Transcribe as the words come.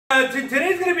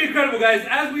Today's going to be incredible, guys.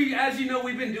 As you know,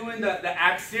 we've been doing the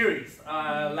Acts series.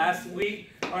 Last weekend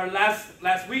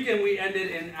we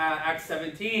ended in Acts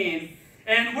 17,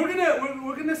 and we're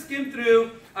gonna skim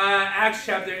through Acts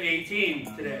chapter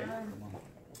 18 today,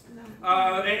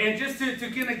 and just to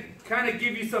kind of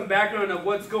give you some background of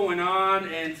what's going on,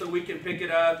 and so we can pick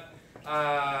it up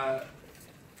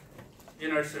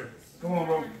in our service. Come on,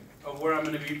 bro. Of where I'm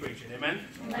going to be preaching. Amen.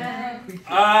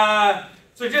 Amen.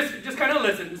 So just kind of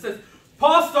listen. It says,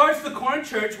 Paul starts the Corinth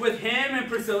church with him and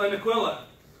Priscilla and Aquila.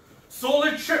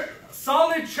 Solid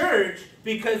church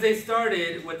because they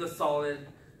started with a solid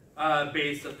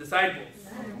base of disciples.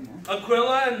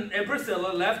 Aquila and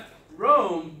Priscilla left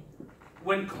Rome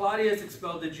when Claudius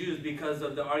expelled the Jews because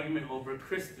of the argument over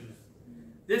Christus.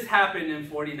 This happened in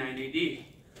 49 AD.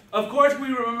 Of course, we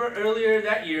remember earlier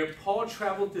that year, Paul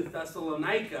traveled to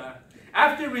Thessalonica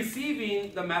after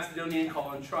receiving the Macedonian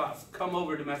call and trust. Come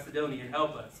over to Macedonia and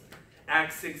help us.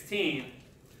 Acts 16,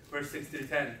 verse 6 through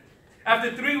 10.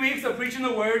 After 3 weeks of preaching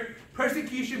the word,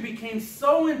 persecution became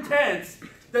so intense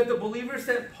that the believers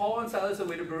sent Paul and Silas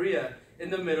away to Berea in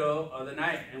the middle of the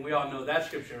night. And we all know that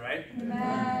scripture, right?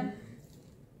 Amen.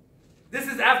 This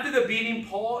is after the beating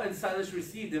Paul and Silas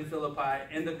received in Philippi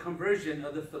and the conversion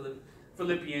of the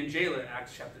Philippian jailer,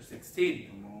 Acts chapter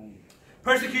 16.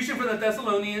 Persecution from the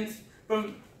Thessalonians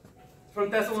from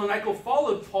Thessalonica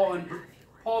followed Paul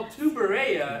to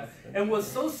Berea and was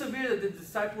so severe that the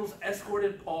disciples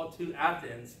escorted Paul to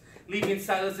Athens, leaving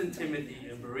Silas and Timothy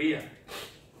in Berea.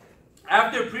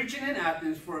 After preaching in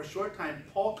Athens for a short time,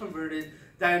 Paul converted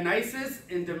Dionysius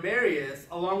and Demarius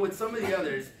along with some of the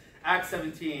others, Acts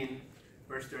 17,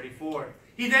 verse 34.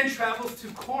 He then travels to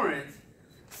Corinth.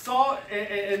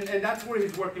 And that's where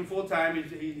he's working full time.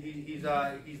 He's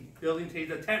building. He's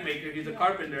a tent maker. He's a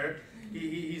carpenter.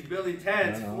 He's building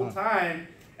tents full time.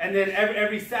 And then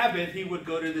every Sabbath he would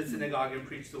go to the synagogue and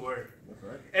preach the word.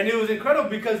 Right. And it was incredible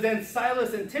because then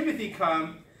Silas and Timothy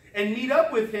come and meet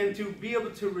up with him to be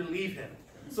able to relieve him.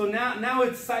 So now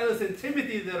it's Silas and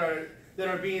Timothy that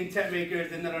are being tent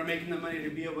makers and that are making the money to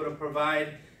be able to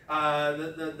provide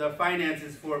the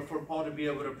finances for Paul to be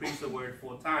able to preach the word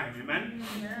full time. Amen?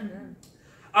 Amen.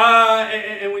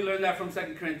 And we learned that from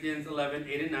 2 Corinthians 11,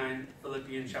 8 and 9,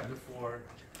 Philippians chapter 4,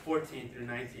 14 through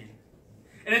 19.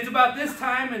 And it's about this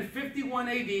time in 51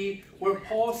 AD where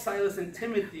Paul, Silas, and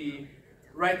Timothy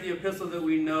write the epistle that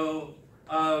we know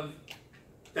of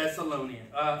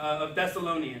Thessalonians.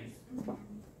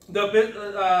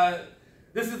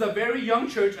 This is a very young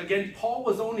church. Again, Paul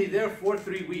was only there for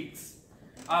 3 weeks.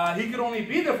 He could only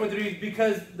be there for 3 weeks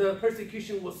because the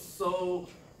persecution was so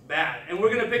bad. And we're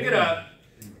going to pick it up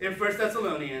in 1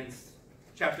 Thessalonians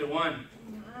chapter 1.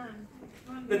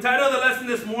 The title of the lesson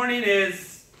this morning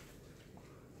is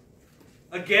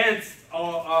Against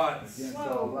All Odds. Against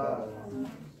all odds.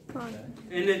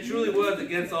 And it truly was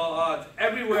against all odds.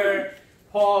 Everywhere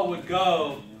Paul would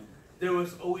go, there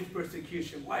was always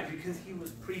persecution. Why? Because he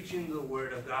was preaching the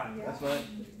word of God. That's right.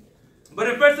 But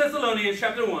in 1 Thessalonians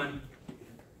chapter 1,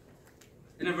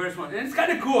 in verse 1. And it's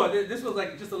kind of cool. This was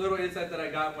like just a little insight that I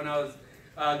got when I was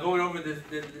going over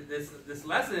this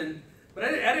lesson. But I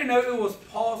didn't know it was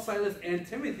Paul, Silas, and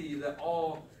Timothy that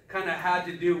all kind of had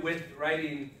to do with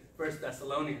writing 1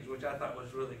 Thessalonians, which I thought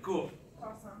was really cool.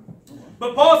 Awesome.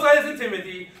 But Paul, Silas, and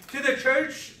Timothy, to the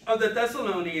church of the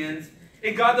Thessalonians,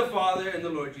 in God the Father and the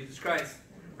Lord Jesus Christ.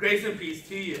 Grace and peace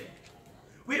to you.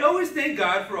 We always thank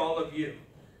God for all of you,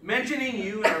 mentioning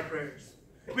you in our prayers.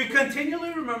 We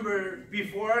continually remember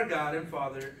before our God and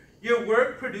Father your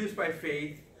work produced by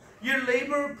faith, your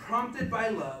labor prompted by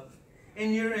love,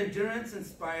 and your endurance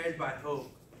inspired by hope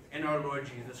in our Lord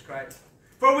Jesus Christ.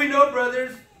 For we know,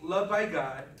 brothers, loved by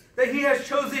God, that he has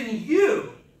chosen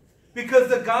you because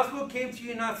the gospel came to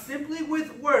you not simply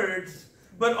with words,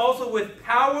 but also with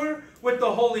power, with the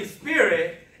Holy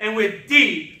Spirit, and with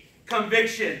deep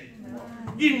conviction.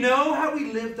 You know how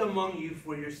we lived among you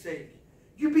for your sake.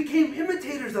 You became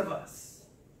imitators of us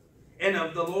and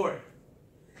of the Lord.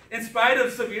 In spite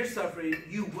of severe suffering,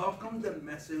 you welcomed the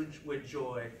message with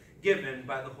joy given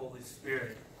by the Holy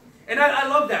Spirit. And I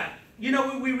love that. You know,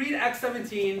 when we read Acts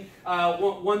 17,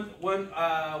 1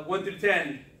 through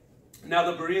 10, now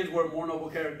the Bereans were more noble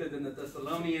character than the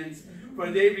Thessalonians,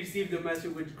 for they received the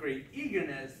message with great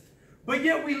eagerness. But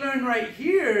yet we learn right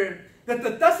here that the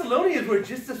Thessalonians were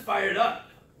just as fired up.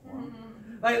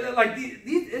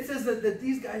 It says that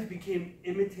these guys became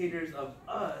imitators of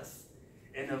us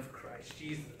and of Christ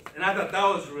Jesus. And I thought that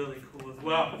was really cool as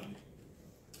well.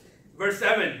 Verse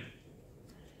 7.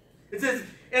 It says,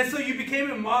 and so you became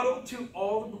a model to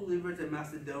all the believers in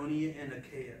Macedonia and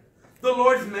Achaia. The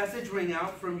Lord's message rang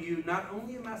out from you, not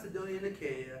only in Macedonia and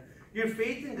Achaia. Your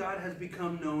faith in God has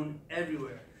become known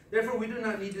everywhere. Therefore, we do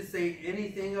not need to say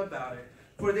anything about it,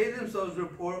 for they themselves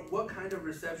report what kind of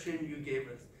reception you gave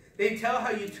us. They tell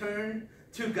how you turned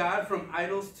to God from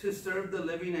idols to serve the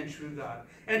living and true God,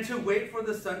 and to wait for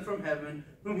the Son from heaven,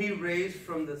 whom he raised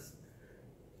from the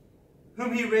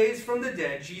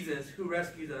dead, Jesus, who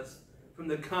rescues us from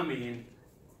the coming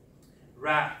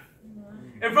wrath.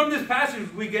 And from this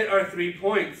passage, we get our 3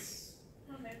 points.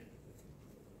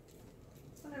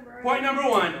 Point number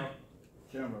 1.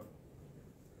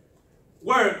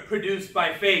 Work produced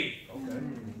by faith.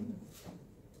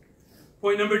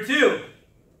 Point number 2.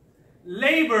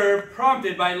 Labor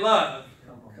prompted by love.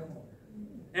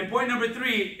 And point number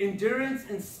 3. Endurance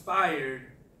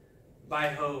inspired by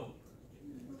hope.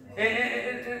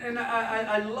 And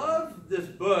I love this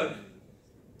book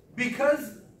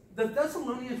because the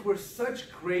Thessalonians were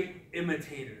such great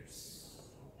imitators.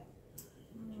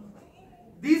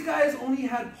 These guys only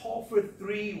had Paul for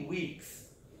 3 weeks,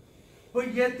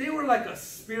 but yet they were like a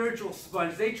spiritual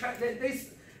sponge.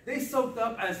 They soaked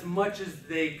up as much as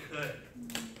they could.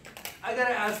 I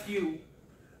gotta ask you,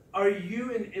 are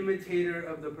you an imitator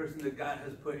of the person that God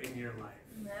has put in your life?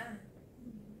 Yeah.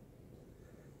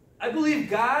 I believe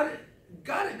God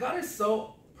is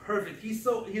so perfect. He's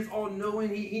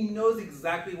all-knowing. He knows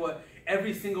exactly what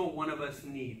every single one of us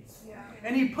needs. Yeah.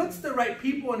 And he puts the right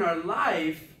people in our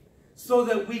life so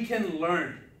that we can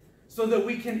learn, so that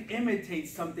we can imitate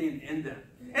something in them.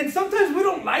 And sometimes we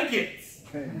don't like it.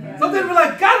 Yeah. Sometimes we're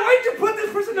like, God, why did you put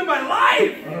this person in my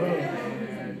life?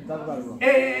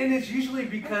 And it's usually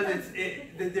because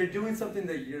they're doing something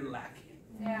that you're lacking.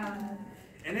 Yeah.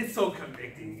 And it's so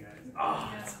convicting, you guys.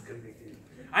 Oh, it's so convicting.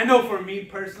 I know for me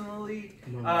personally,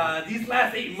 these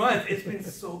last 8 months, it's been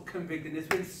so convicting. It's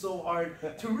been so hard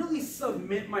to really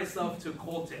submit myself to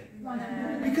Colton.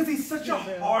 Because he's such a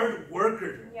hard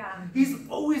worker. Yeah. He's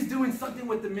always doing something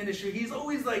with the ministry. He's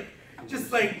always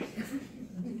just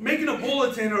making a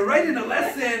bulletin or writing a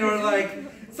lesson or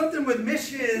something with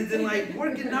missions and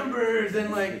working numbers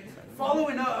and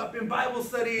following up in Bible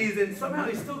studies, and somehow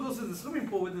he still goes to the swimming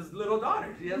pool with his little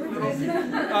daughter. He has a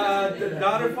little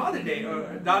daughter-father day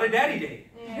or daughter-daddy day.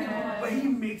 Yeah. But he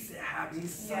makes it happen.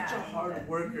 He's such a hard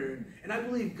worker. And I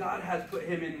believe God has put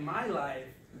him in my life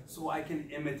so I can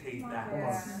imitate that.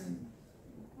 Yeah.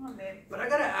 But I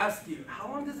got to ask you, how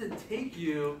long does it take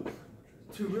you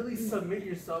to really submit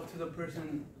yourself to the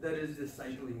person that is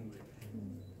discipling you?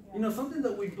 You know, something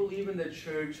that we believe in the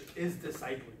church is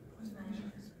discipling.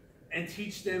 And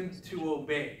teach them to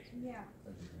obey. Yeah.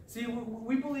 See,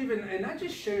 we believe in not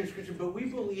just sharing scripture, but we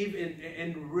believe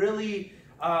in really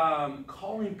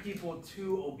calling people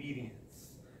to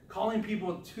obedience, calling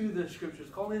people to the scriptures,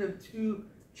 calling them to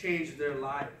change their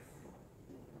life.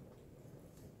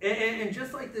 And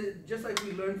just like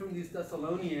we learned from these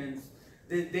Thessalonians,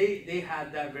 they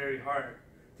had that very heart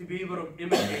to be able to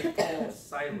imitate Paul,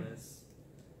 Silas,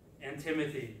 and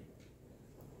Timothy.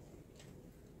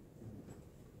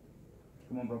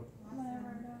 Come on, bro.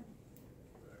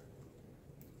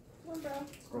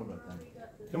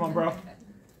 Come on, bro.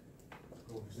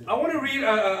 I want to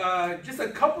read just a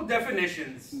couple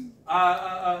definitions,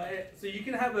 so you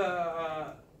can have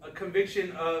a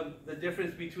conviction of the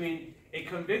difference between a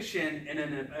conviction and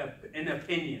an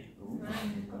opinion.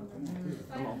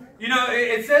 You know,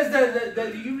 it says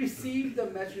that you receive the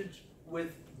message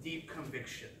with deep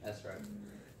conviction. That's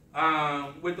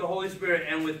right. With the Holy Spirit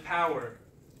and with power.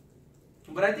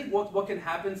 But I think what can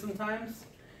happen sometimes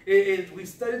is we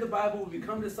study the Bible, we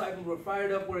become disciples, we're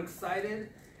fired up, we're excited,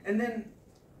 and then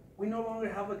we no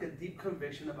longer have a deep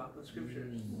conviction about the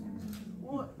scriptures.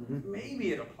 Well,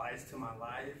 maybe it applies to my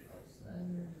life.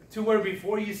 To where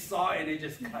before you saw it, it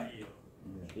just cut you.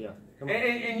 Yeah.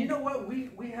 And you know what?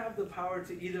 We have the power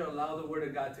to either allow the Word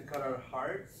of God to cut our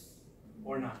hearts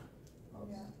or not.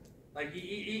 Yeah.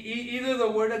 Either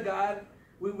the Word of God,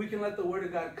 we can let the Word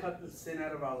of God cut the sin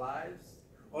out of our lives,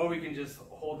 or we can just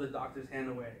hold the doctor's hand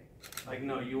away.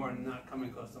 No, you are not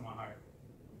coming close to my heart.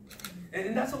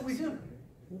 And that's what we do.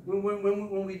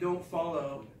 When we don't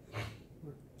follow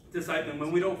discipline,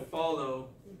 when we don't follow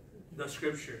the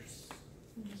scriptures.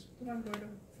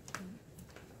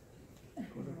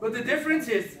 But the difference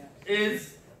is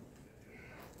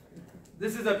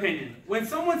this is opinion. When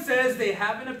someone says they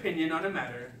have an opinion on a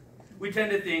matter, we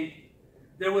tend to think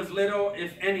there was little,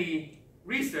 if any,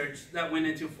 research that went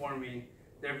into forming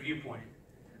their viewpoint.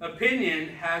 Opinion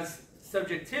has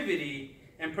subjectivity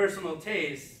and personal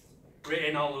taste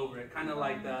written all over it, kind of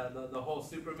like the whole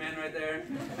Superman right there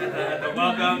at the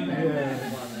welcome.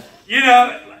 You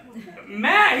know,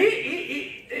 Matt,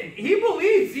 he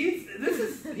believes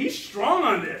he's strong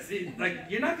on this.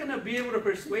 You're not gonna be able to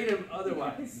persuade him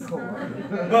otherwise.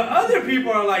 But other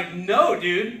people are like, no,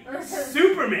 dude,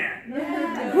 Superman.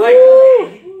 Like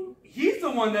he's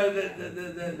the one that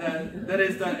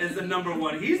is the number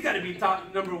one. He's got to be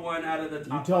top number one out of the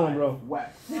top. You tell him, 5. bro.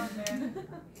 Whack.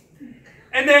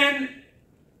 And then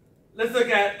let's look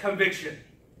at conviction.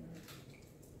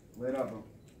 Wait up, bro.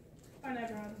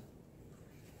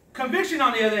 Conviction,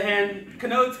 on the other hand,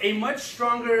 connotes a much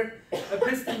stronger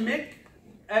epistemic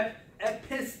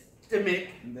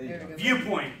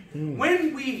viewpoint.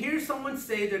 When we hear someone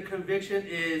say their conviction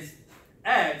is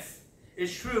X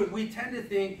is true, we tend to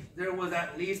think there was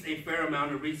at least a fair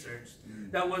amount of research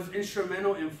that was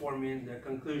instrumental in forming their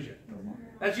conclusion.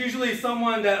 That's usually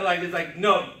someone that is like,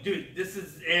 no, dude, this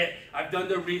is it. I've done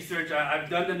the research. I've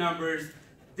done the numbers.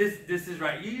 This is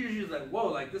right. You're usually like, whoa,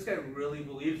 like this guy really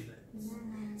believes this.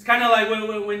 It's kind of like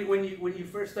when you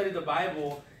first study the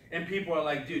Bible and people are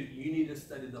like, dude, you need to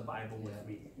study the Bible with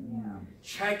me.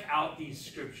 Check out these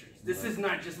scriptures. This is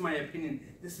not just my opinion.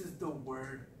 This is the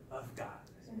Word of God.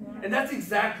 And that's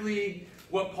exactly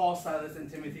what Paul, Silas,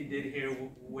 and Timothy did here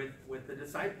with the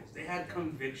disciples. They had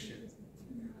conviction.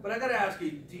 But I got to ask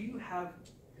you, do you have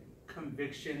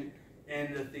conviction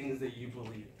in the things that you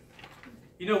believe?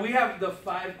 You know, we have the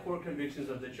 5 core convictions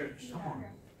of the church.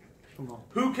 Come on.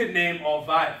 Who could name all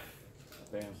 5?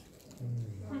 Bam.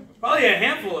 Probably a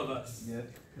handful of us, Yeah.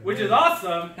 which is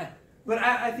awesome. But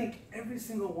I think every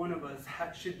single one of us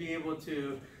should be able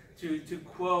to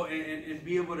quote and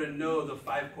be able to know the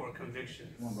 5 core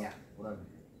convictions.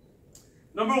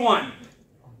 Number 1,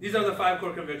 these are the 5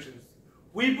 core convictions.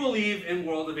 We believe in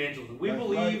world evangelism. We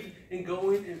believe in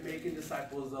going and making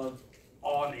disciples of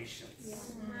all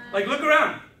nations. Like, look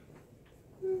around.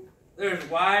 There's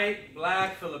white,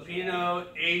 black, Filipino,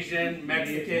 Asian,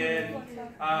 Mexican,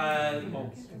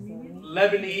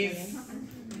 Lebanese.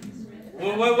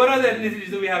 What other ethnicities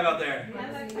do we have out there?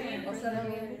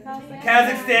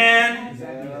 Kazakhstan,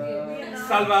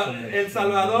 El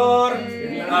Salvador,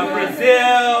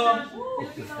 Brazil,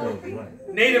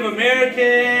 Native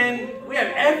American. We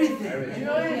have everything.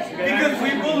 Because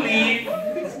we believe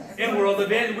in world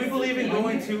evangelism. We believe in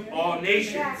going to all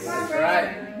nations.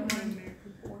 Right.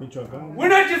 We're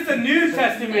not just a New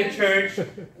Testament church,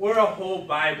 we're a whole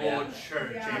Bible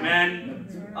church. Amen?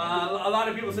 A lot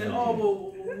of people say, oh,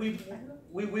 well,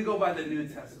 we go by the New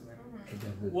Testament.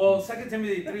 Well, 2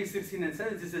 Timothy 3:16 and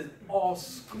 17 says, all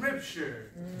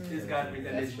Scripture is God-breathed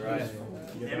and is useful.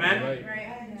 Amen?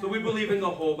 Right. So we believe in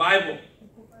the whole Bible.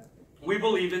 We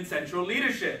believe in central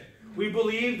leadership. We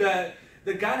believe that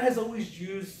God has always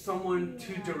used someone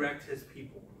to direct His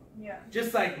people. Yeah.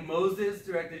 Just like Moses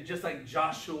directed, just like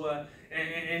Joshua,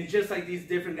 and just like these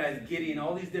different guys, Gideon,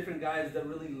 all these different guys that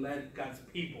really led God's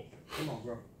people. Come on,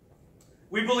 bro.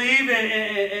 We believe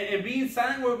in being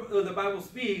silent where the Bible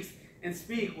speaks and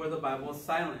speak where the Bible is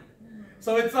silent.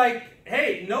 So it's like,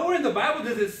 hey, nowhere in the Bible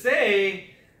does it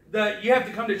say that you have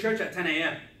to come to church at 10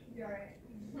 a.m.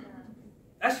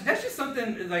 That's just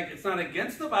something, like, it's not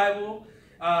against the Bible,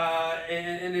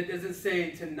 and it doesn't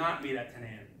say to not meet at 10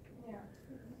 a.m.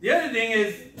 The other thing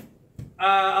is,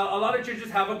 a lot of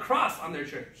churches have a cross on their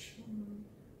church.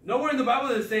 Nowhere in the Bible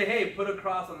does it say, hey, put a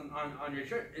cross on your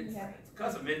church. It's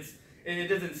custom. It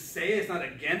doesn't say, it's not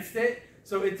against it.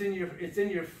 So it's in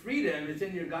your freedom, it's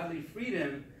in your godly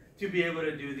freedom to be able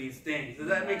to do these things. Does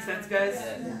that make sense, guys?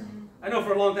 Yes. I know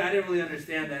for a long time I didn't really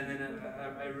understand that, and then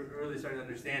I really started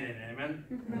understanding it. Amen?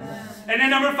 And then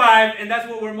number 5, and that's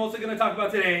what we're mostly going to talk about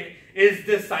today, is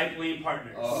discipling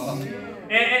partners.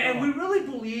 And we really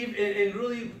believe in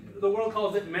really, the world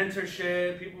calls it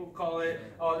mentorship. People call it,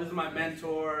 oh, this is my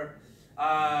mentor.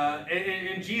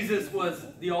 And Jesus was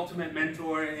the ultimate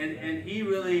mentor, and he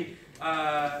really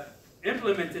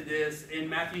implemented this in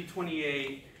Matthew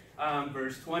 28,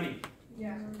 verse 20.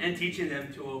 Yeah. And teaching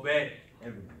them to obey.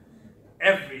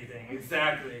 Everything,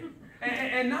 exactly.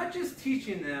 And not just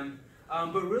teaching them,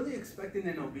 but really expecting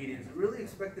an obedience, really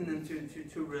expecting them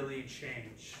to really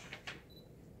change.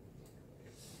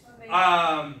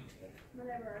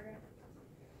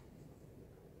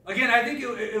 Again, I think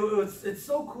it's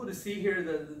so cool to see here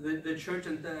the church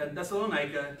in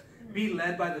Thessalonica be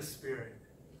led by the Spirit.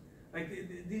 Like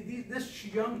this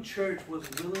young church was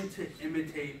willing to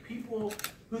imitate people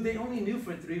who they only knew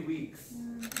for 3 weeks.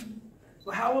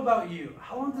 But how about you?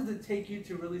 How long does it take you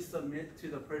to really submit to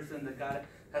the person that God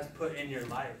has put in your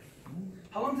life?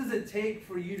 How long does it take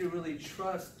for you to really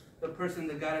trust the person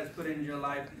that God has put in your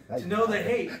life? To know that,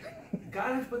 hey,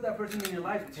 God has put that person in your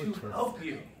life to help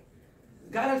you.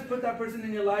 God has put that person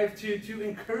in your life to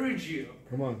encourage you,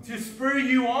 to spur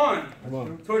you on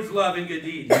towards love and good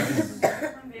deeds.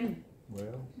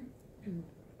 Well,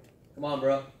 come on,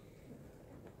 bro.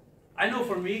 I know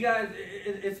for me, guys,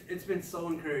 it's been so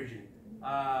encouraging.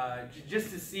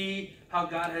 Just to see how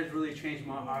God has really changed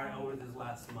my heart over this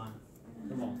last month.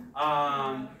 Come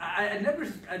on. I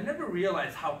never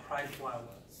realized how prideful I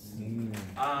was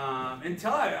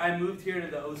until I moved here to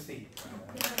the OC.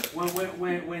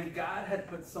 When God had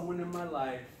put someone in my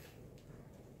life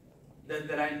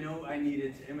that I know I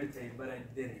needed to imitate, but I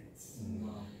didn't.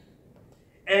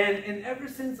 And ever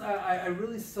since I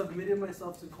really submitted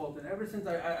myself to Colton, ever since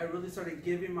I really started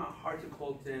giving my heart to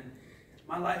Colton,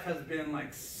 my life has been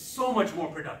like so much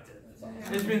more productive.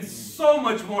 It's been so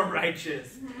much more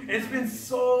righteous. It's been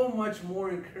so much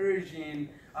more encouraging,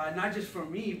 not just for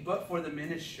me, but for the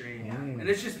ministry. And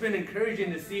it's just been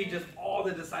encouraging to see just all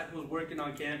the disciples working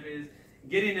on campus,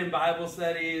 getting in Bible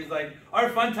studies. Like, our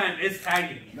fun time is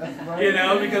tagging, you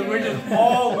know, because we're just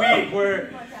all week.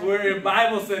 We're in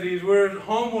Bible studies, we're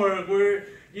homework,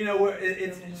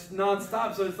 it's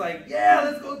nonstop. So it's like, yeah,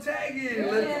 let's go tagging.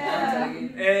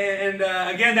 And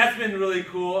again, that's been really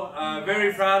cool.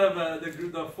 Very proud of the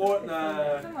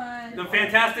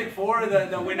Fantastic Four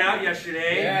that went out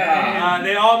yesterday.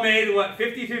 They all made what,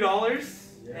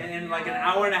 $52 in like an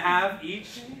hour and a half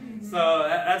each. So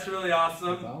that's really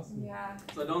awesome. Yeah.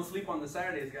 So don't sleep on the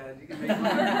Saturdays, guys. You can make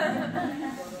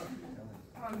money.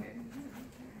 Okay.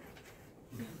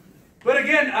 But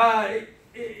again,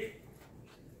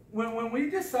 when we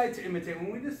decide to imitate,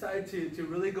 when we decide to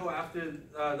really go after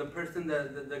the person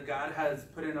that God has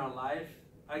put in our life,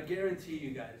 I guarantee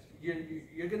you guys,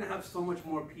 you're going to have so much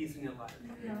more peace in your life.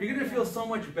 You're going to feel so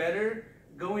much better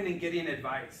going and getting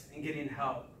advice and getting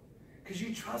help. Because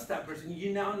you trust that person.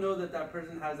 You now know that that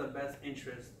person has the best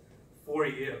interest for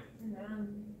you.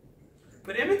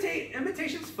 But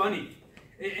imitation's funny.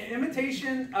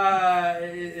 Imitation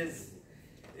is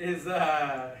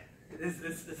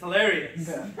hilarious.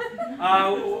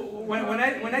 When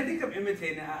I think of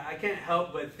imitating, I can't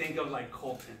help but think of like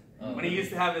Colton. When he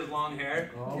used to have his long hair,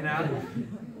 you know?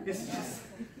 It's just,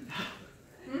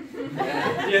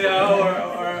 you know,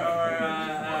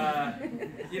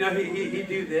 you know, he'd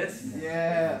do this.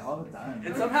 yeah, all the time.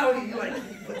 And somehow he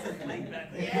puts his leg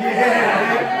back. Bro,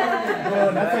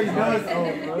 that's how you know it's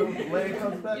old, bro. The leg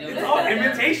comes back. It's all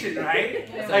imitation, right?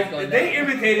 It's like they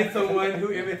imitated someone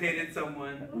who imitated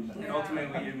someone, and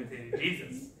ultimately we imitated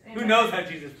Jesus. Who knows how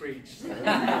Jesus preached?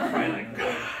 Right, like,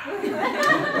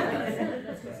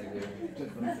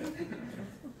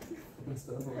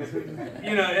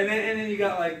 you know, and then you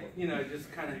got like, you know,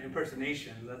 just kind of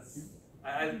impersonation. That's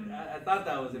I thought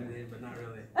that was imitated, but not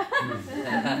really. So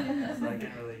I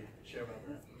can't really share about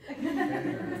that.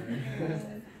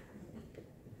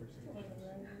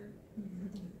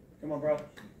 Come on, bro.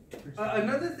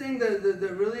 Another thing that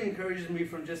really encourages me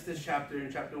from just this chapter,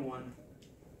 in chapter 1,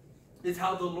 is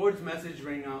how the Lord's message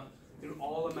rang out through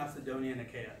all of Macedonia and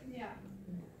Achaia. Yeah.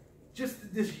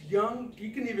 Just this young,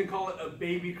 you can even call it a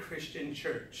baby Christian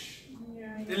church.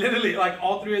 Yeah. They literally, like,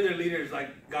 all three of their leaders,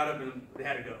 like, got up and they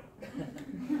had to go.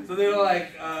 So they were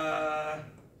like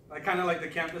kind of like the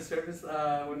campus service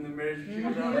when the marriage retreat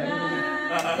was out.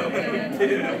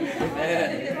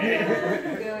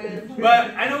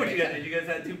 But I know what you guys did. You guys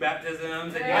had 2 baptisms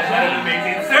and you guys had an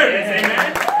amazing service.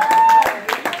 Amen?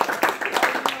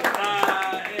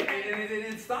 And it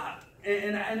didn't stop.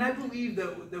 And I believe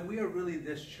that we are really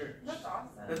this church. That's awesome.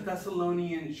 The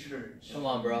Thessalonian church. Come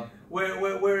on, bro.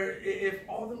 Where if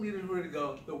all the leaders were to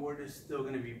go, the word is still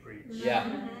going to be preached. Yeah.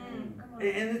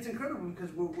 And it's incredible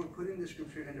because we're putting the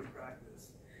scripture into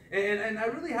practice. And I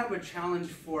really have a challenge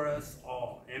for us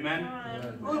all. Amen?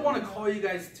 I really want to call you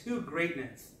guys to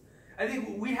greatness. I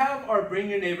think we have our Bring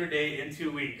Your Neighbor Day in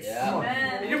 2 weeks. Yeah.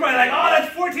 And you're probably like, oh,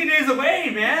 that's 14 days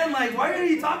away, man. Like, why are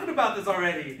you talking about this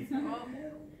already?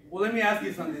 Well, let me ask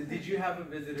you something. Did you have a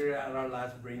visitor at our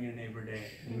last Bring Your Neighbor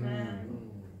Day?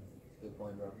 Good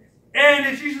point, bro. And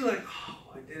it's usually like,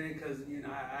 oh, I didn't because, you know,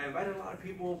 I invited a lot of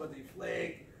people, but they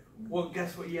flaked. Well,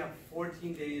 guess what? You have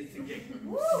 14 days to get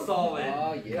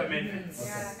solid commitments.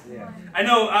 Yeah. I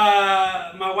know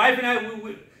my wife and I,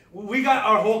 we got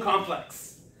our whole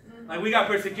complex. Like, we got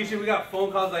persecution. We got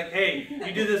phone calls like, hey,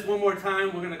 you do this one more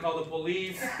time, we're going to call the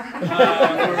police. For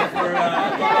blah,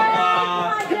 blah,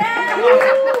 blah.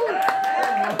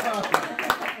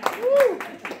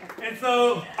 And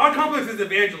so our complex is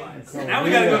evangelized. Now we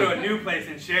got to go to a new place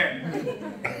and share.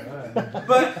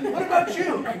 But what about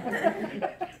you?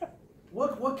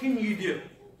 What can you do?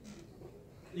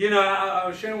 You know, I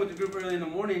was sharing with the group early in the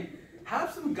morning have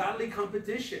some godly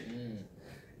competition.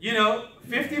 You know,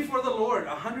 50 for the Lord,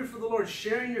 100 for the Lord,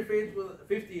 sharing your faith with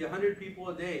 50, 100 people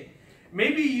a day.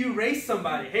 Maybe you race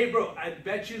somebody. Hey, bro, I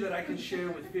bet you that I can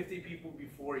share with 50 people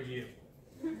before you.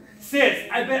 Sis,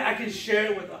 I bet I can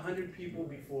share with 100 people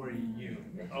before you.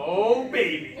 Oh,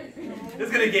 baby.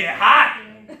 It's going to get hot.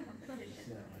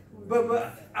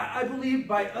 But I believe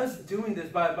by us doing this,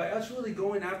 by us really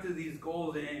going after these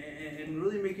goals and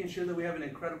really making sure that we have an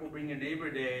incredible Bring Your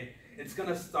Neighbor Day, it's going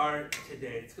to start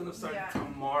today. It's going to start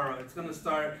tomorrow. It's going to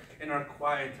start in our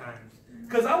quiet times.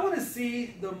 Because I want to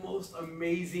see the most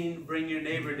amazing Bring Your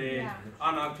Neighbor Day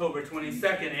on October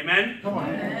 22nd. Amen? Come on.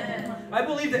 Amen. I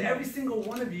believe that every single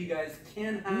one of you guys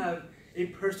can have a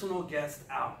personal guest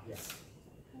out. Yes.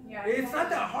 Yeah. It's not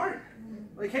that hard.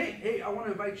 Like, hey, I want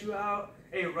to invite you out.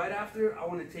 Hey, right after, I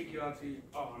want to take you out to,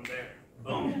 oh, I'm there.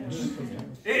 Boom.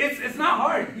 It's not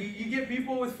hard. You get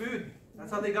people with food.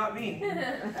 That's how they got me.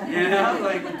 You know,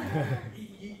 like,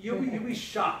 you'll be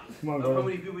shocked of how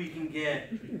many people you can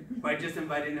get by just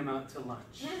inviting them out to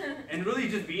lunch. And really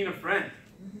just being a friend.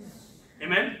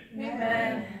 Amen?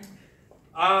 Amen.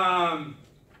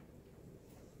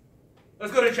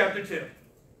 Let's go to chapter 2.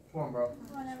 Come on, bro.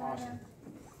 It's awesome.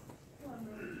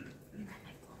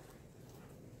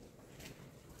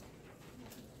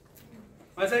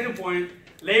 My second point,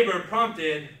 labor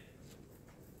prompted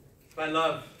by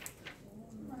love.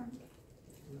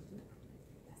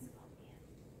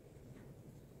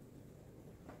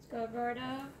 Let's go,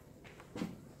 Everardo.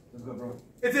 Let's go, bro.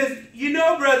 It says, you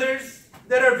know, brothers,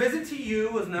 that our visit to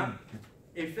you was not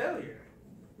a failure.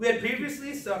 We had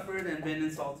previously suffered and been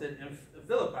insulted in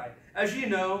Philippi, as you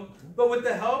know, but with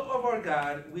the help of our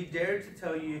God, we dared to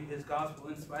tell you his gospel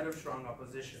in spite of strong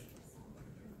opposition.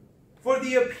 For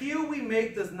the appeal we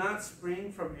make does not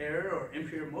spring from error or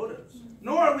impure motives,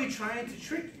 nor are we trying to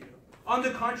trick you. On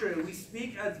the contrary, we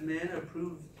speak as men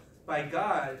approved by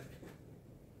God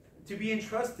to be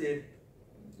entrusted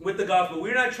with the gospel.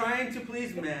 We're not trying to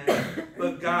please man,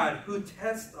 but God, who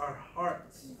tests our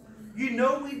hearts. You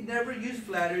know we never used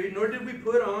flattery, nor did we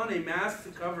put on a mask to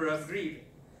cover up grief.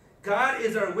 God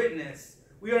is our witness.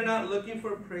 We are not looking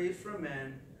for praise from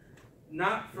men,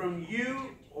 not from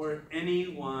you or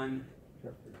anyone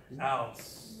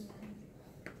else.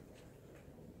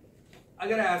 I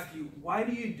gotta ask you, why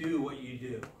do you do what you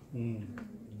do?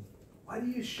 Why do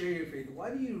you share your faith? Why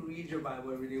do you read your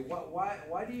Bible every day?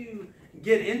 Why do you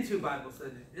get into Bible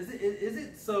studies? Is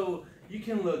it so you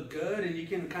can look good and you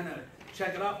can kind of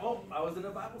check it off? Oh, I was in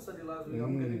a Bible study last week.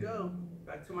 I'm good to go.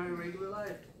 Back to my regular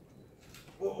life.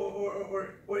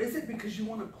 Or is it because you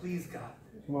want to please God?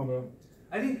 Come on, bro.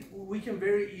 I think we can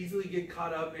very easily get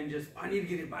caught up in just, I need to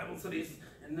get in Bible studies,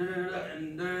 and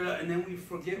then we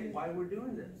forget why we're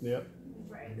doing this. Yep.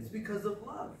 Right. It's because of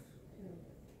love.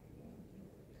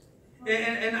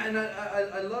 And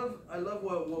I love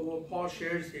what Paul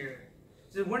shares here.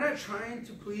 He says, we're not trying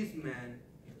to please men,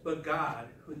 but God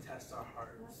who tests our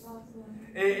hearts. That's awesome.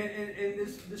 And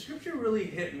the scripture really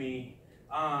hit me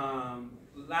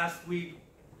last week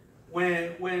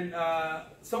when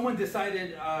someone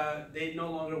decided they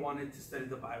no longer wanted to study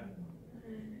the Bible.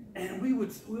 And we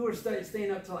were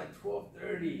staying up till like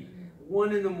 12:30,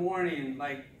 1 in the morning,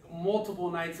 like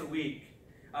multiple nights a week,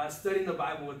 studying the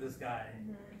Bible with this guy.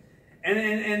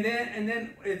 And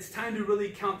then it's time to really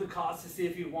count the cost to see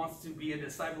if he wants to be a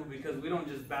disciple, because we don't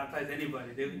just baptize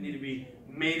anybody. They need to be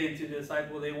made into a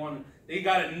disciple. They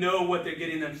got to know what they're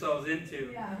getting themselves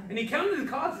into. Yeah. And he counted the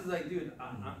cost. He's like, dude,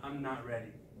 I'm not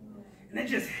ready. And it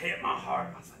just hit my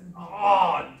heart. I was like,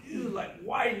 oh, dude, like,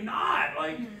 why not?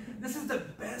 Like, this is the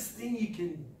best thing you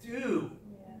can do.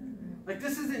 Yeah. Like,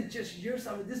 this isn't just your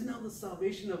salvation. This is now the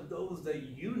salvation of those that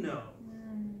you know.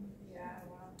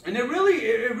 And it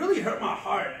really hurt my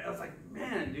heart. I was like,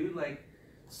 man, dude, like,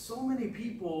 so many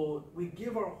people we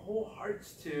give our whole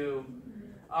hearts to,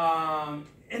 and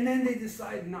then they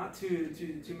decide not to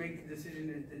make the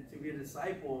decision to be a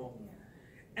disciple.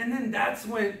 And then that's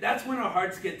when our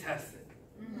hearts get tested.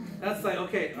 That's like,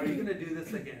 okay, are you going to do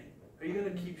this again? Are you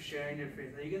going to keep sharing your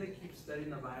faith? Are you going to keep studying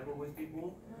the Bible with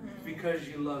people because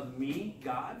you love me,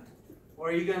 God? Or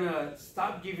are you going to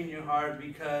stop giving your heart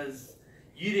because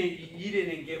you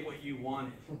didn't get what you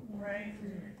wanted? Right.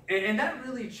 And that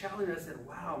really challenged. I said,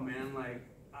 wow, man, like,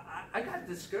 I got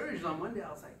discouraged on Monday.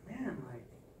 I was like, man, like,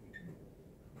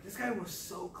 this guy was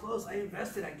so close. I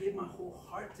invested. I gave my whole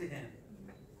heart to him.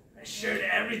 I shared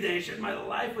everything. I shared my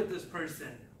life with this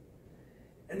person.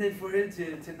 And then for him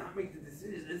to not make the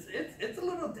decision, it's a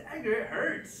little dagger. It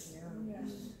hurts. Yeah.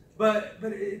 But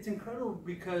it's incredible,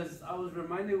 because I was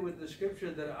reminded with the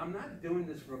scripture that I'm not doing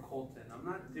this for Colton. I'm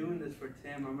not doing this for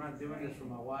Tim. I'm not doing this for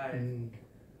my wife.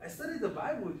 I study the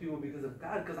Bible with people because of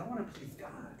God, because I want to please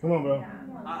God. Come on, bro.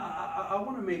 I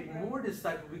want to make more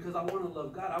disciples because I want to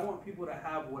love God. I want people to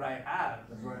have what I have.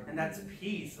 That's right. And that's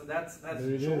peace. And that's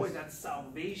There joy. is. That's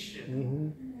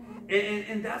salvation.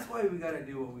 And that's why we got to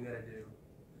do what we got to do.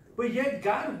 But yet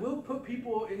God will put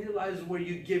people in your lives where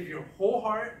you give your whole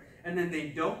heart and then they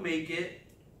don't make it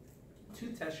to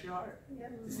test your heart.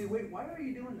 To see, wait, why are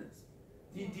you doing this?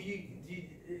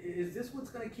 Is this what's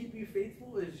going to keep you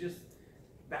faithful? Is just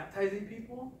baptizing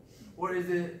people? Or is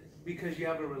it because you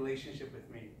have a relationship with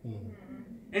me?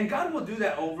 And God will do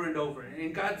that over and over.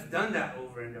 And God's done that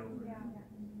over and over.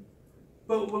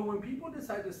 But when people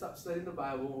decide to stop studying the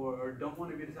Bible or don't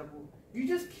want to be a disciple, you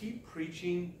just keep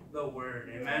preaching the word.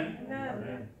 Amen?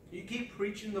 Amen. You keep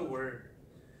preaching the word.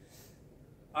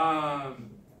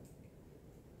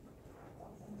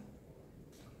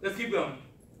 Let's keep going.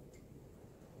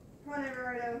 Come on,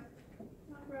 Everardo. Come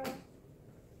on, bro.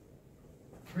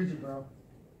 Preach it, bro.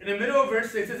 In the middle of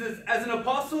verse 6, it says, as an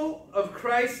apostle of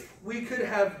Christ, we could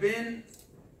have been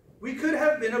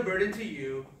a burden to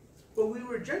you, but we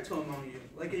were gentle among you,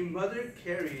 like a mother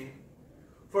caring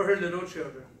for her little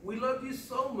children. We loved you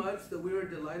so much that we were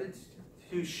delighted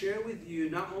to share with you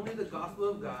not only the gospel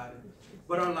of God,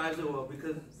 but our lives as well,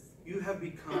 because you have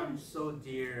become so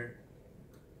dear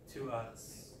to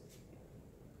us.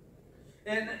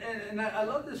 And I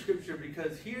love this scripture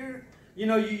because here, you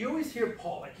know, you always hear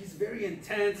Paul, like he's very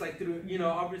intense, like through, you know,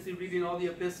 obviously reading all the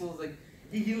epistles, like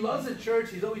he loves the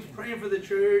church, he's always praying for the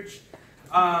church.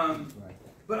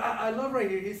 But I love right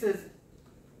here, he says,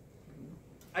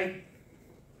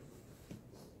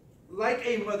 like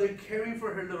a mother caring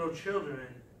for her little children.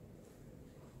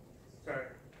 Sorry.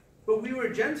 But we were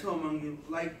gentle among you,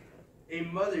 like a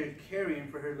mother caring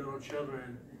for her little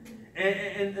children.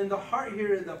 And the heart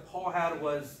here that Paul had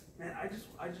was, man, I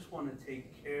just want to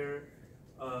take care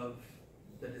of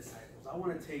the disciples. I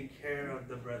want to take care of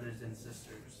the brothers and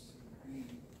sisters.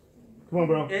 Come on,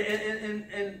 bro.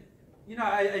 And you know,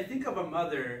 I think of a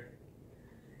mother,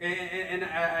 and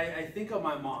I think of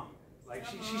my mom. Like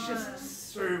she's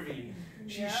just serving.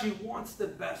 She wants the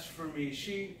best for me.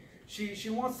 She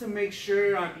wants to make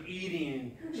sure I'm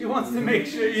eating. She wants to make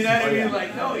sure, you know what I mean?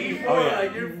 Like, no, eat more.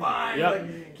 Like, you're fine. Yep.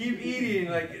 Like, keep eating.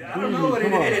 Like, I don't know what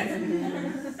it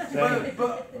is.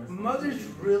 But mothers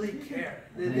really care.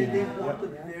 They want the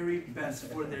very best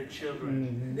for their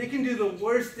children. They can do the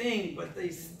worst thing, but they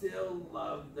still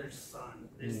love their son.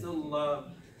 They still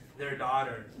love their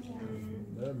daughter.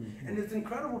 And it's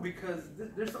incredible because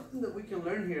there's something that we can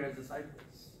learn here as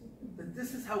disciples. That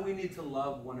this is how we need to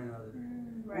love one another.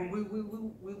 Right.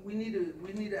 We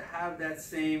need to have that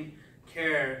same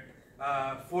care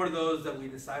for those that we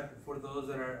disciple, for those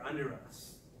that are under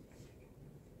us.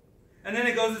 And then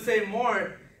it goes to say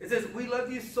more. It says, we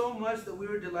love you so much that we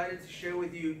were delighted to share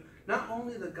with you not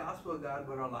only the gospel of God,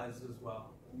 but our lives as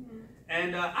well.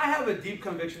 And I have a deep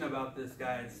conviction about this,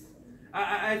 guys.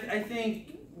 I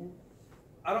think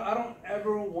I don't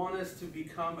ever want us to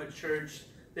become a church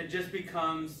that just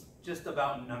becomes just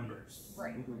about numbers.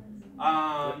 Right.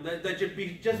 That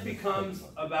just becomes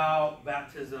about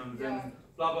baptisms and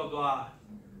blah, blah, blah.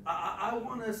 I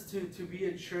want us to be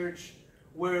a church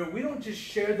where we don't just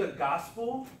share the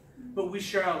gospel, but we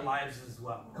share our lives as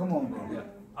well. Come on, bro.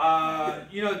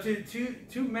 You know,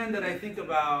 two men that I think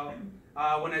about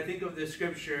when I think of this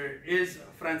scripture is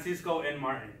Francisco and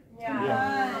Martin.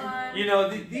 Yeah. You know,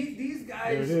 these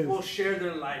guys will share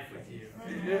their life with you.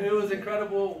 It was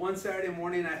incredible. One Saturday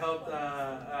morning, I helped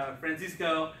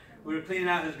Francisco. We were cleaning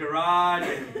out his garage,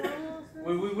 and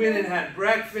we went and had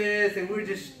breakfast, and we were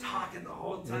just talking the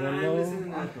whole time,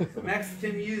 listening to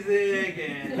Mexican music,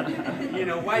 and you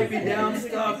know, wiping down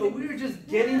stuff. But we were just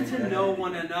getting to know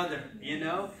one another, you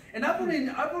know. And I've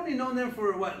only known them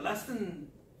for what, less than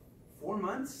 4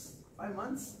 months, 5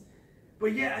 months.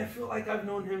 But yeah, I feel like I've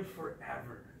known him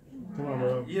forever. Come on,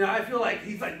 bro. You know, I feel like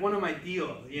he's like one of my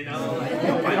deals, you know?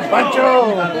 Like,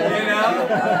 Pancho! You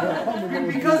know?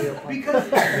 Because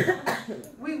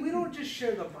we don't just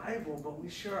share the Bible, but we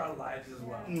share our lives as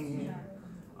well.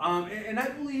 And I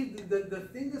believe the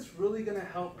thing that's really going to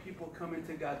help people come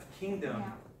into God's kingdom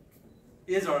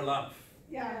is our love.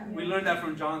 We learned that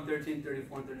from John 13,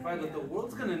 34, and 35, that the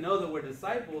world's going to know that we're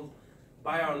disciples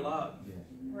by our love.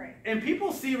 Right. And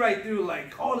people see right through,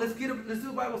 like, oh, let's do a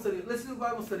Bible study. Let's do a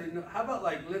Bible study. No, how about,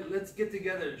 like, let's get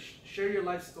together, share your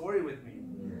life story with me.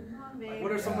 Like,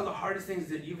 what are some of the hardest things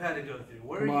that you've had to go through?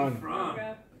 Where are you from?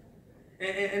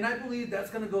 And I believe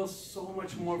that's going to go so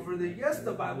much more further. Yes,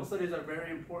 the Bible studies are very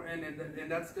important, and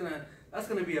that's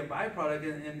gonna be a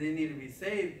byproduct, and they need to be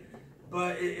saved.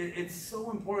 But it's so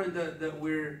important that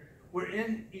we're we're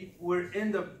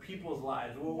in the people's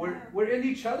lives. We're in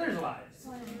each other's lives.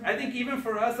 I think even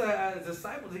for us as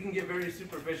disciples, it can get very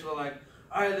superficial. Like,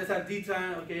 all right, let's have tea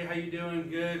time. Okay, how you doing?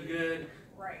 Good, good.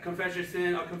 Right. Confess your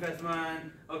sin. I'll confess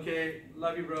mine. Okay,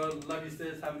 love you, bro. Love you,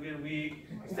 sis. Have a good week.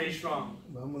 Stay strong.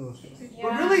 Yeah.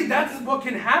 But really, that's what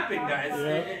can happen, guys.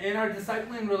 Yeah. In our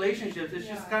discipling relationships, it's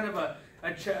just kind of a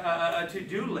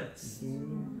to-do list.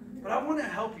 But I want to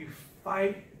help you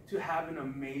fight to have an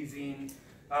amazing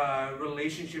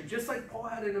relationship, just like Paul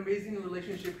had an amazing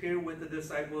relationship here with the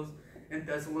disciples in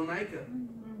Thessalonica.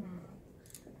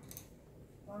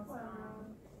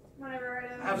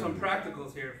 I have some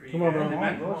practicals here for you. Come on, bro.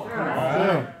 Amen. Come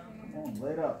on,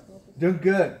 lay it up. Do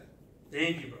good.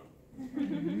 Thank you, bro.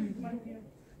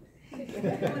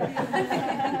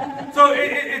 So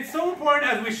it's so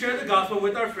important as we share the gospel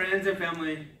with our friends and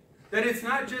family that it's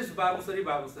not just Bible study,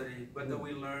 but that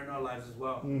we learn our lives as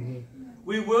well.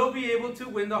 We will be able to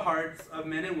win the hearts of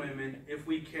men and women if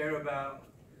we care about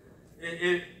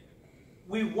it.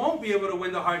 We won't be able to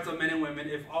win the hearts of men and women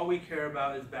if all we care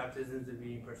about is baptisms and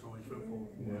being personally fruitful.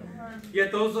 Yeah.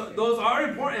 Yet those are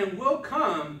important and will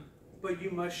come, but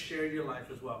you must share your life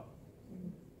as well.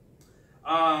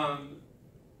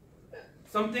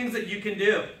 Some things that you can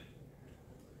do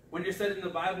when you're studying the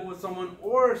Bible with someone,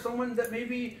 or someone that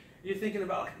maybe you're thinking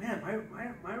about, like, man,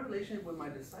 my relationship with my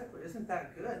disciple isn't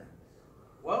that good.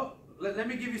 Well, let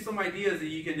me give you some ideas that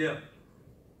you can do.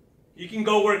 You can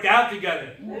go work out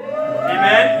together.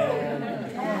 Amen?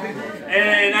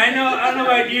 And I don't know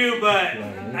about you, but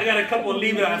I got a couple of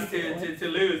libras to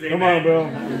lose. Amen? Come on, bro. I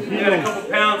got a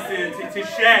couple pounds to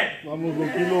shed.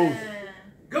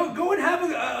 Go and have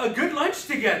a good lunch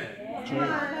together.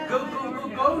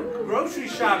 Go grocery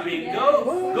shopping.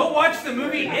 Go watch the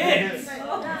movie It.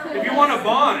 If you want to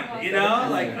bond, you know,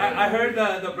 like I heard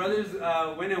the brothers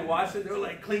went and watched it. They were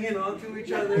like clinging on to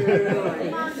each other.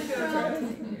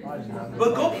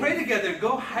 But go pray together.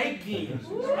 Go hiking.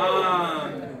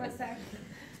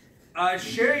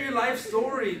 Share your life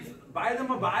stories. Buy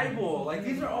them a Bible. Like,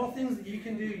 these are all things that you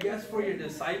can do, yes, for your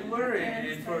discipler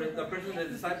and for the person that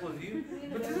disciples you.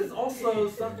 But this is also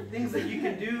some things that you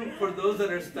can do for those that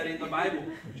are studying the Bible.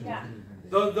 Yeah.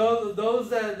 Those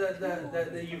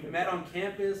that you've met on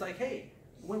campus, like, hey,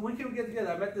 when can we get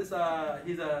together? I met this,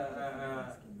 he's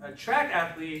a track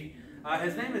athlete.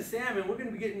 His name is Sam, and we're going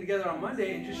to be getting together on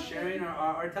Monday and just sharing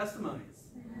our testimonies.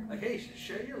 Like, hey,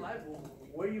 share your life.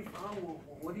 Where are you from?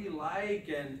 What do you like?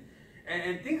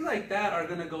 And things like that are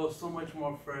going to go so much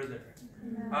more further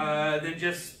than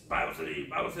just Bible study.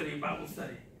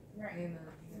 Right.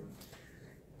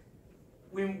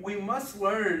 We must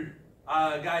learn,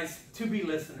 guys, to be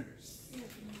listeners.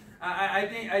 I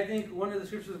think one of the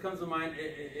scriptures that comes to mind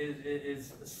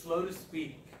is slow to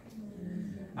speak.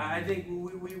 I think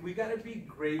we got to be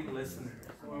great listeners.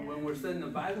 When we're studying the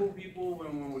Bible with people,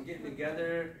 when we're getting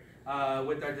together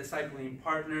with our discipling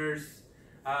partners,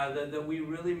 that we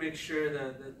really make sure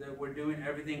that we're doing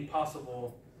everything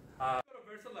possible. Go to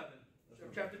verse 11,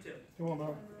 chapter 2. Come on,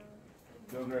 bro.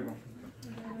 Go, Greg.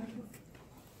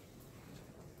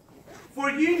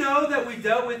 For you know that we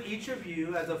dealt with each of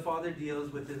you as a father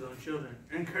deals with his own children,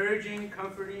 encouraging,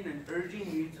 comforting, and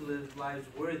urging you to live lives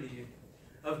worthy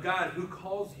of God, who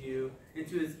calls you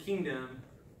into his kingdom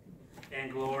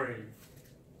and glory.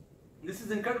 This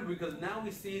is incredible because now we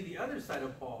see the other side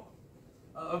of Paul.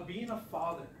 Of being a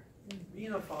father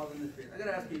in the faith. I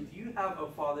gotta ask you, do you have a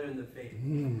father in the faith?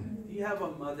 Do you have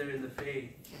a mother in the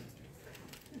faith?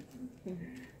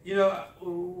 You know,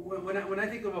 when I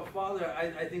think of a father,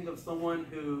 I think of someone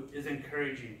who is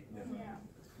encouraging. Yeah.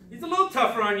 He's a little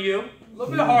tougher on you, a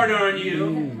little bit harder on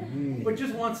you, but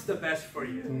just wants the best for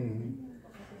you.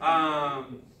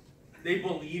 They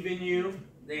believe in you.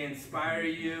 They inspire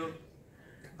you.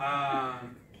 I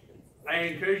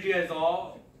encourage you guys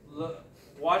all,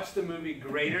 watch the movie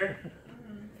Greater.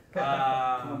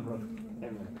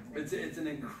 It's an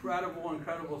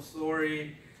incredible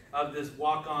story of this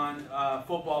walk-on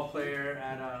football player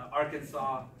at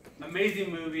Arkansas.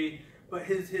 Amazing movie. But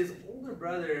his older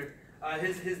brother,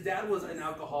 his dad was an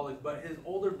alcoholic, but his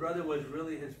older brother was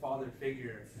really his father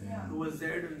figure, who was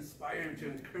there to inspire him, to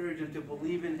encourage him, to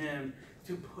believe in him,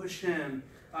 to push him,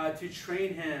 to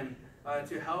train him,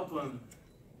 to help him.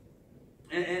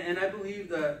 And I believe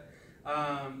that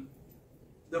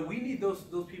that we need those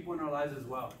people in our lives as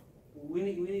well. We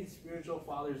need spiritual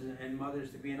fathers and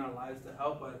mothers to be in our lives to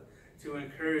help us, to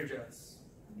encourage us.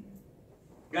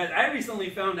 Guys, I recently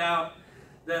found out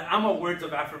that I'm a words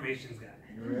of affirmations guy.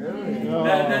 Really?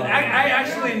 That I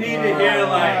actually need to hear,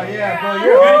 like, yeah, bro,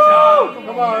 you're good job.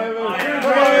 Come on,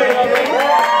 Evan.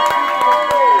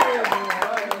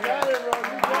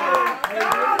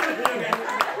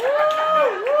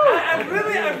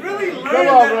 learned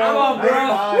on, that. bro. Come on, bro.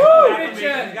 Woo, Good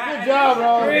Good job,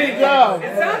 bro. Good job.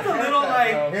 It sounds a little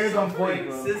like Here's on point,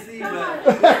 bro. sissy,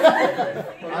 but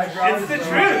it's the truth.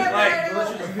 Like,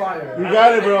 You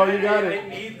got it, bro. You got I it.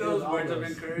 need those words of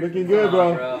encouragement. Looking good,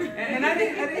 bro. And I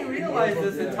didn't realize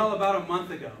this until about a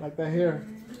month ago. Like that hair.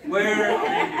 Where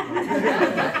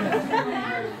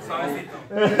Suavecito.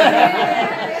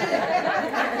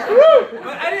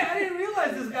 But I didn't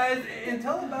realize this, guys,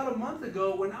 until about a month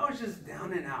ago when I was just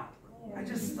down and out. I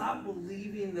just stopped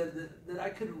believing that I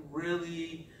could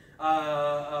really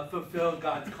fulfill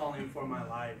God's calling for my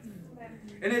life.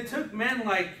 And it took men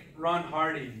like Ron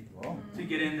Harding to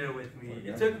get in there with me.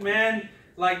 It took men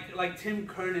like Tim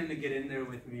Kernan to get in there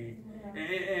with me.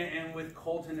 And with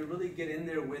Colton to really get in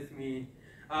there with me.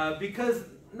 Because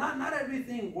not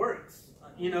everything works.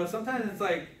 You know, sometimes it's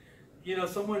like, you know,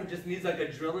 someone just needs like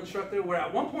a drill instructor, where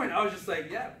at one point I was just like,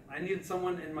 yeah, I need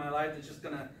someone in my life that's just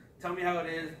going to tell me how it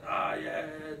is. Yeah,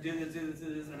 do this.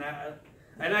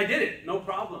 And I did it, no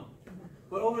problem.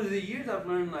 But over the years I've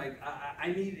learned, like,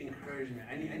 I need encouragement.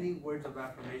 I need words of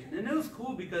affirmation. And it was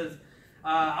cool because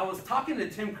I was talking to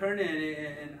Tim Kernan,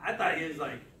 and I thought he was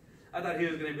going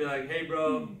to be like, hey,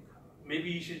 bro, maybe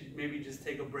you should just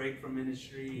take a break from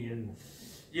ministry, and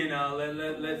you know,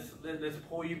 let's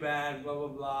pull you back, blah blah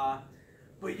blah.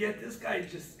 But yet this guy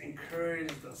just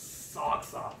encouraged the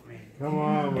socks off me. Come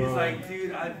on, bro. He's like,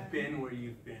 dude, I've been where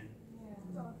you've been.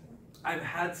 I've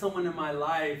had someone in my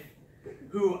life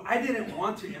who I didn't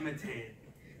want to imitate,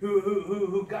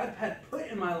 who God had put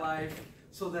in my life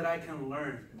so that I can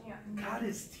learn. God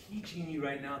is teaching you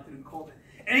right now through Colton.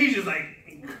 And he's just like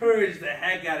encouraged the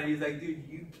heck out of me. He's like, dude,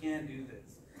 you can't do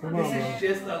this. This is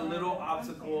just a little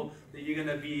obstacle that you're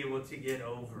going to be able to get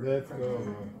over. Let's go,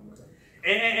 bro.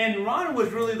 And Ron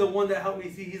was really the one that helped me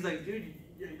see. He's like, dude,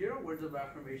 you're a words of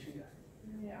affirmation guy.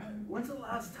 Yeah. When's the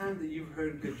last time that you've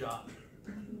heard good job?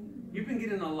 You've been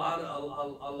getting a lot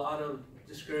of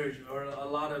discouragement, or a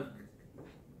lot of,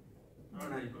 I don't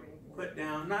know how you put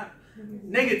down, not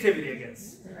negativity, I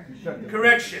guess.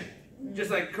 Correction.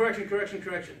 Just like correction. I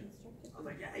was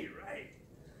like, yeah, you're right.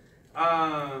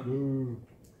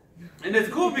 And it's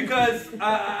cool because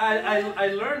I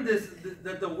learned this,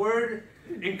 that the word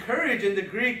encourage in the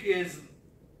Greek is,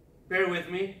 bear with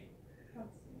me,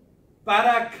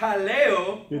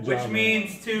 parakaleo, which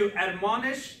means to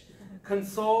admonish,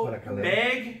 console,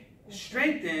 beg,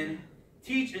 strengthen,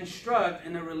 teach, instruct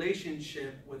in a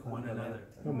relationship with one another.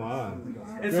 Come on.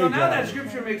 And so now that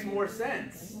scripture makes more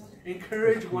sense.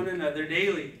 Encourage one another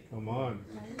daily. Come on.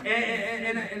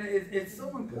 And it's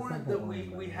so important that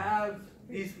we have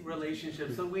these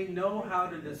relationships so we know how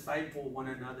to disciple one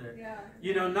another. Yeah.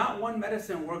 You know, not one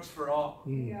medicine works for all.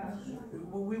 Yeah.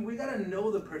 We got to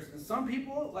know the person. Some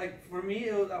people, like for me,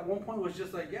 it was, at one point was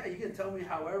just like, yeah, you can tell me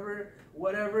however,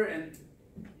 whatever, and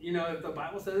you know, if the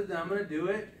Bible says it, then I'm going to do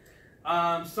it.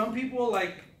 Some people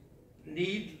like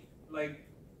need like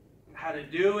how to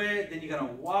do it, then you got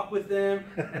to walk with them,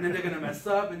 and then they're going to mess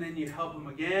up, and then you help them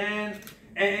again.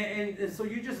 And so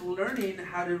you're just learning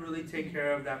how to really take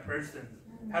care of that person,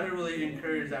 how to really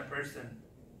encourage that person.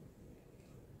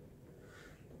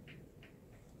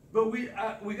 But we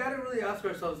got to really ask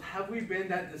ourselves, have we been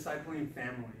that discipling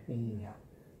family? Yeah.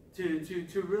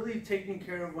 To really taking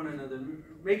care of one another,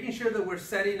 making sure that we're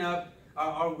setting up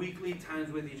our weekly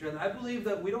times with each other. I believe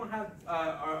that we don't have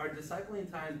our discipling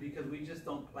times because we just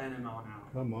don't plan them on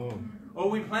out. Come on. Or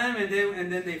we plan them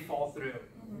and then they fall through.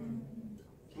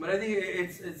 But I think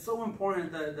it's so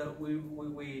important that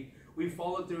we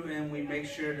follow through and we make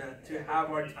sure to have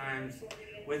our times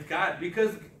with God,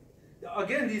 because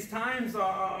again, these times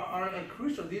are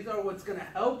crucial. These are what's going to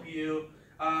help you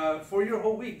for your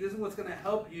whole week. This is what's going to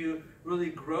help you really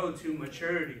grow to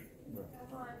maturity.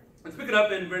 Let's pick it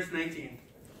up in verse 19.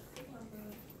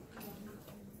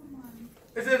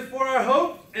 It says, "For our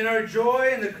hope and our joy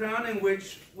and the crown in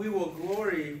which we will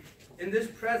glory in this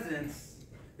presence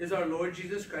is our Lord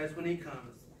Jesus Christ when he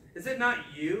comes. Is it not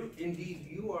you? Indeed,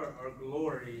 you are our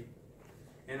glory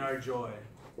and our joy."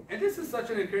 And this is such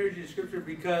an encouraging scripture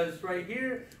because right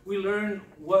here we learn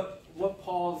what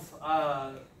Paul's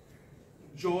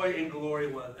joy and glory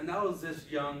was. And that was this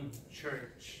young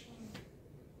church.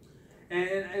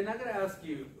 And I gotta ask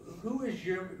you, who is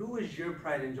your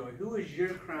pride and joy? Who is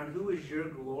your crown? Who is your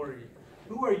glory?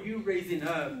 Who are you raising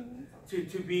up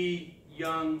to be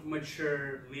young,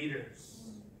 mature leaders?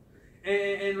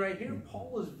 And right here, Paul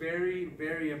was very,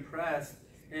 very impressed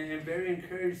and very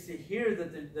encouraged to hear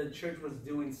that the church was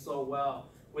doing so well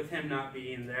with him not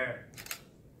being there.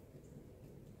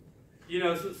 You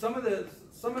know, so some of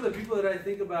the people that I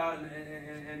think about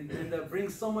and that bring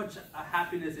so much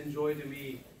happiness and joy to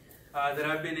me. that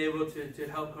I've been able to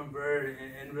help convert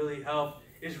and really help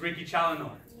is Ricky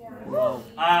Chalinor.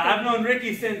 I've known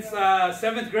Ricky since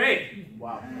 7th grade.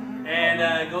 Wow.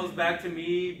 And it goes back to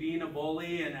me being a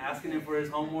bully and asking him for his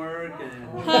homework. And,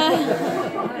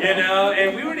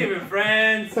 and we weren't even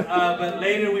friends. But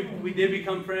later we did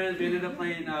become friends. We ended up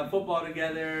playing football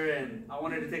together. And I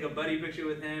wanted to take a buddy picture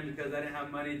with him because I didn't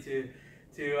have money to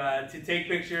take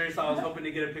pictures. So I was hoping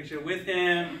to get a picture with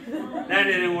him. That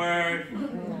didn't work.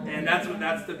 And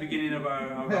that's the beginning of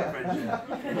our friendship.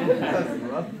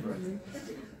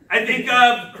 I think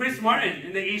of Chris Martin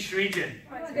in the East region.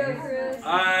 Let's go, Chris.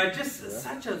 Just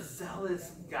such a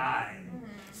zealous guy.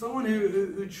 Someone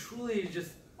who truly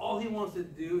just, all he wants to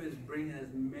do is bring as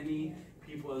many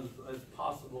people as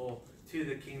possible to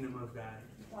the kingdom of God.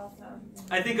 Awesome.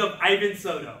 I think of Ivan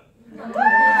Soto.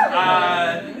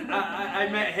 I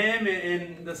met him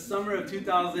in the summer of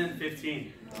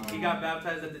 2015. He got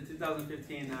baptized at the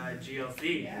 2015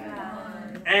 GLC.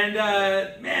 And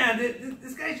man,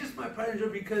 this guy's just my pride and joy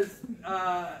because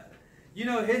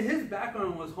his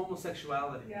background was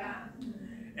homosexuality.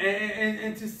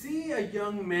 And to see a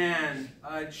young man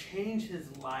change his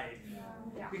life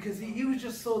because he was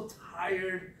just so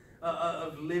tired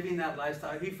of living that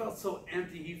lifestyle. He felt so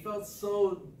empty. He felt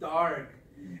so dark.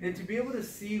 And to be able to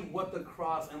see what the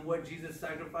cross and what Jesus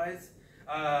sacrificed,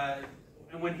 and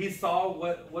when he saw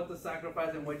what the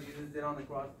sacrifice and what Jesus did on the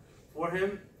cross for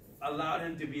him, allowed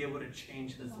him to be able to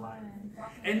change his life.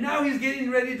 And now he's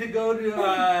getting ready to go to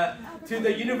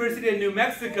the University of New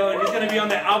Mexico, and he's going to be on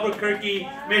the Albuquerque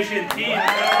mission team.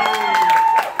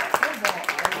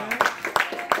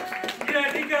 I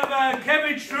think of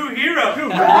Kevin True Hero.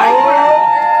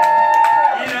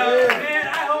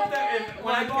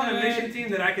 When I go on a mission team,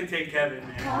 that I can take Kevin,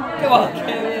 man. Come on,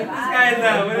 Kevin. This guy's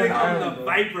what do they call him? The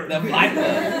Viper. The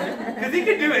Viper. Because he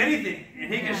can do anything,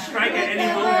 and he can strike at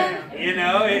any moment.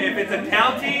 If it's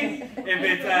accounting, if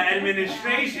it's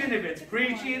administration, if it's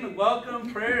preaching,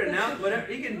 welcome, prayer, announcement, whatever,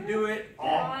 he can do it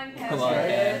all. Come on,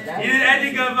 Kevin. I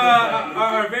think of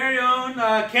our very own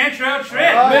Cantrell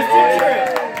Tripp.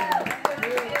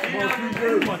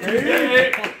 Mr.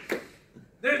 Tripp.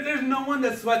 There's no one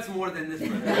that sweats more than this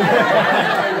brother.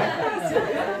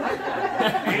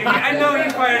 I know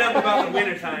he's fired up about the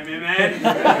wintertime, man.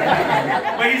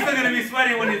 But he's still going to be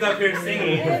sweating when he's up here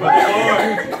singing for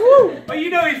the Lord. But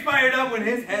he's fired up when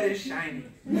his head is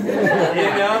shining.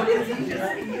 Because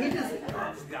he just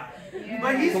loves God.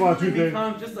 But he's really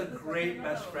become just a great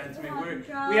best friend to me.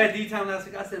 We had D-Town last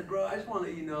week. I said, bro, I just want to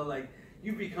let you know,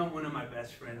 you've become one of my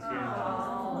best friends here in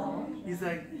Dallas. He's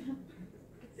like,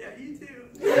 yeah, you too.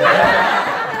 It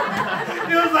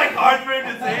was hard for him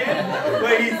to say it,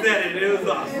 but he said it. It was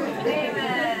awesome.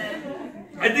 Amen.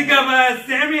 I think of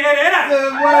Sammy Herrera.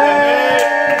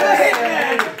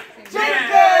 We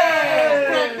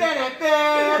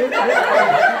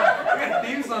got a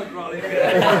theme song for all these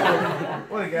guys.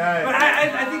 What a guy. But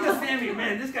I think of Sammy,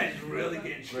 man, this guy's really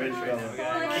getting stretched right now,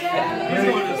 guys. He's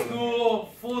going to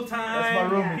school full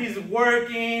time. He's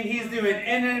working. He's doing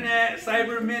internet,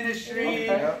 cyber ministry.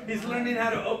 He's learning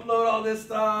how to upload all this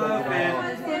stuff.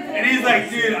 And he's like,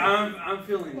 dude, I'm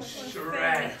feeling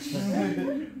stretched.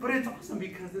 But it's awesome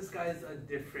because this guy's a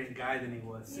different guy than he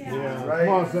was. Yeah, right.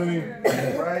 Come on, Sammy.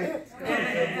 Right.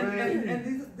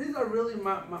 And these are really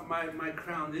my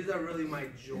crown. These are really my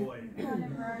joy.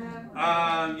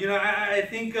 I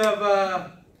think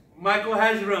of Michael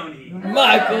Hazroni.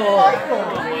 Michael.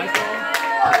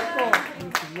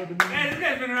 Man, this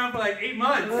guy's been around for 8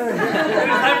 months. Been in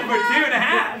life for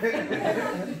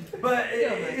 2.5. But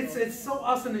it's so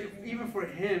awesome, even for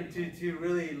him, to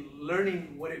really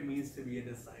learning what it means to be a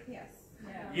disciple. Yes.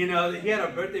 He had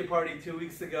a birthday party 2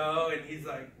 weeks ago, and he's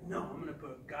like, no, I'm going to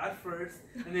put God first,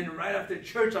 and then right after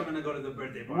church, I'm going to go to the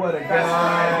birthday party. What a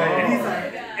guy. And he's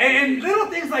like, and little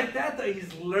things like that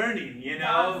he's learning,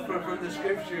 from the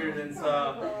scriptures, and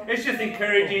so it's just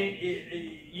encouraging.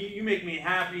 You make me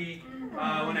happy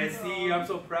when I see you. I'm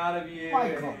so proud of you,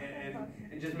 and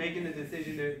just making the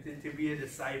decision to be a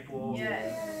disciple.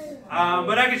 Yes.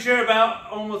 But I can share about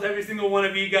almost every single one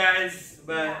of you guys,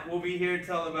 but we'll be here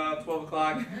till about 12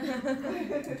 o'clock.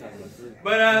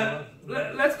 But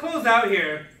let's close out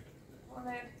here.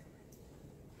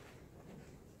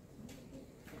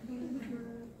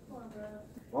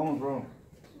 Almost, bro.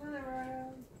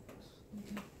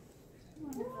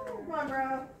 Come on,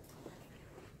 bro.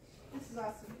 This is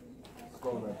awesome.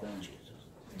 Scroll that down.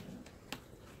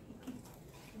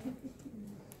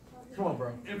 Come on,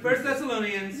 bro. In 1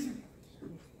 Thessalonians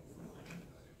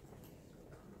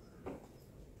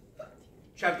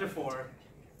chapter 4.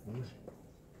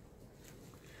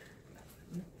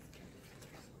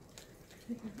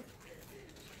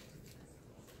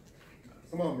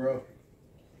 Come on, bro.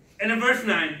 And in verse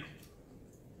 9, it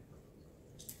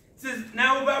says,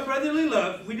 "Now about brotherly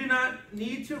love, we do not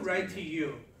need to write to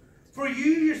you. For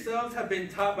you yourselves have been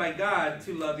taught by God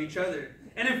to love each other.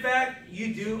 And in fact,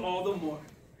 you do all the more.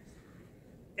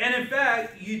 And in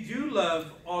fact, you do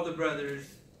love all the brothers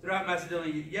throughout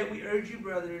Macedonia. Yet we urge you,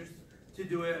 brothers, to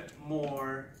do it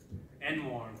more and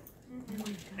more."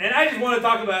 And I just want to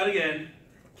talk about, again,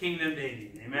 kingdom dating.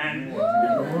 Amen.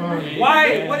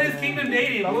 Why? What is kingdom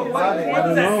dating? What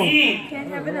does that mean? Can't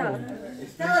have enough.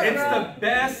 It's the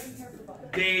best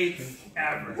dates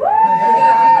ever.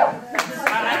 I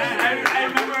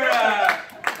remember,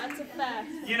 That's a fact.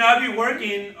 you know, I'd be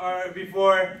working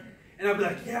before, and I'd be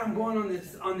like, yeah, I'm going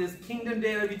on this kingdom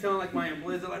day. I'd be telling like my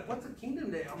employees, they're like, what's a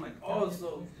kingdom day? I'm like, oh,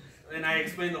 so, and I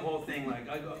explain the whole thing. Like,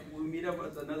 we meet up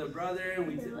with another brother, and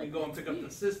we go and pick up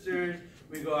the sisters.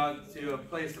 We go out to a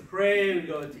place to pray. We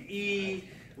go to eat.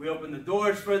 We open the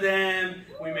doors for them.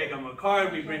 We make them a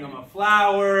card. We bring them a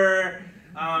flower.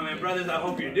 And brothers, I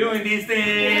hope you're doing these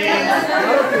things.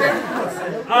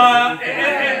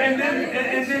 And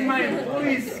then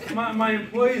my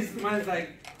employees, mine's like,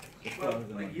 well,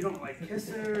 like, you don't like kiss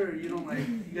her, or you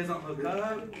guys don't hook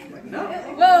up? I'm like, no.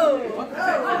 Whoa!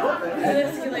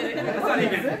 That escalated. That's not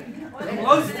even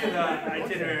close to the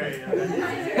itinerary.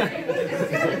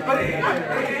 But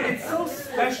it's so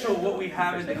special what we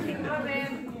have in the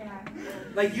kingdom.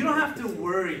 Like, you don't have to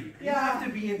worry. You don't have to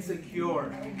be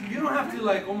insecure. You don't have to,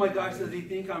 like, oh my gosh, does he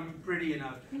think I'm pretty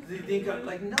enough? Does he think I'm,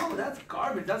 like, no, that's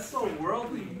garbage. That's so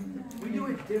worldly. We do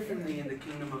it differently in the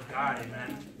kingdom of God,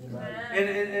 amen?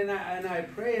 And I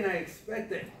pray and I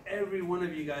expect that every one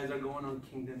of you guys are going on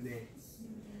kingdom dates.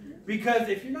 Because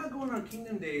if you're not going on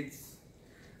kingdom dates,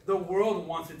 the world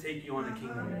wants to take you on a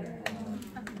kingdom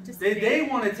date. They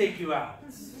want to take you out.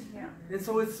 And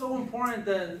so it's so important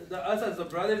that us as the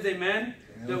brothers, amen,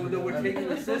 that we're taking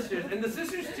the sisters. And the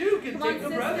sisters too can take the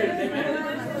brothers,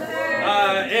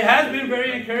 amen. It has been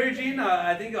very encouraging.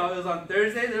 I think it was on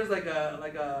Thursday. There was like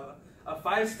a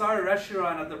 5-star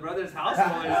restaurant at the brothers' house or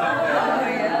something.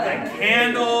 Like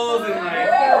candles and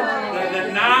like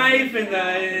the knife and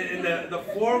the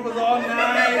fork was all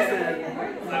nice.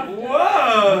 And it's like,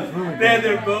 whoa! They had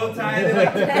their bow tie. They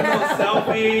like took a little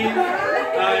selfie.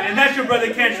 And that's your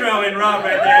brother Cantrell and Rob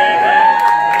right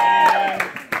there.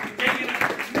 Making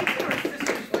our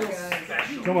sisters feel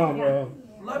special. Come on, bro.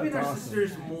 Loving our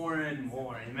sisters more and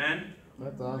more. Amen.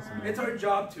 That's awesome. It's our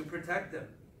job to protect them.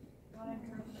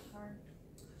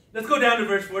 Let's go down to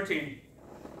verse 14.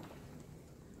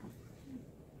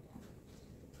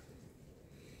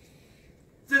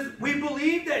 It says, "We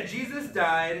believe that Jesus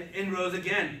died and rose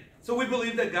again. So we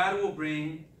believe that God will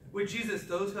bring with Jesus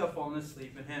those who have fallen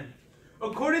asleep in him.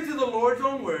 According to the Lord's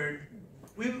own word,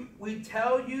 we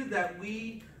tell you that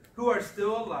we who are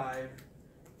still alive,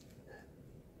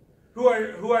 who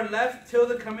are left till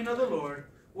the coming of the Lord,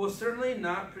 will certainly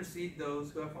not precede those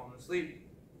who have fallen asleep.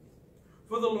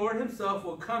 For the Lord himself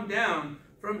will come down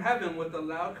from heaven with a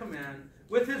loud command,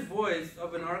 with his voice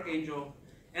of an archangel,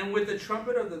 and with the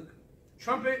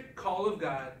trumpet call of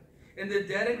God, and the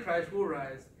dead in Christ will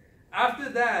rise. After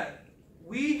that,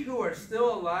 we who are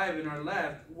still alive and are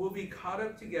left will be caught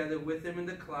up together with him in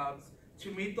the clouds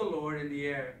to meet the Lord in the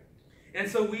air. And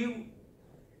so we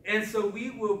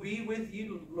will be with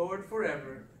you, Lord,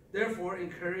 forever. Therefore,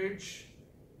 encourage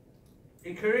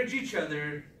each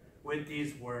other with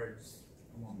these words."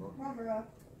 Come on, bro.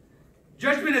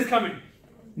 Judgment is coming.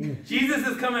 Jesus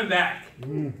is coming back.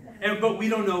 But we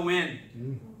don't know when.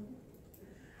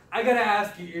 I got to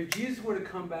ask you, if Jesus were to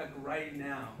come back right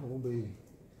now,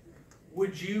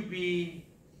 would you be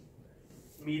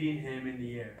meeting him in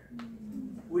the air?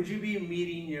 Would you be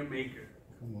meeting your maker?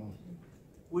 Come on.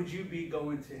 Would you be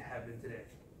going to heaven today?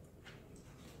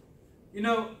 You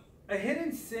know, a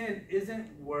hidden sin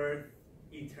isn't worth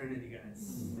eternity,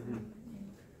 guys.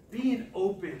 Being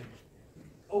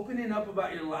opening up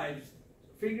about your lives,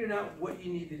 figuring out what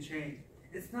you need to change.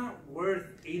 It's not worth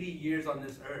 80 years on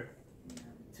this earth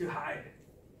to hide.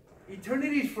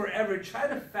 Eternity is forever. Try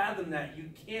to fathom that. You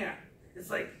can't. It's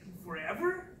like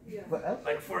forever? Yeah. Forever?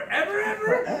 Like forever,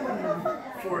 ever?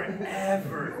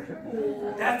 Forever.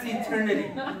 That's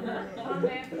eternity.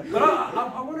 But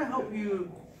I want to help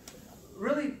you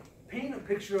really paint a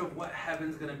picture of what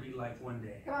heaven's going to be like one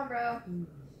day. Come on, bro.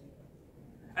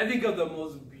 I think of the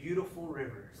most beautiful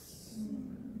rivers,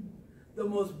 the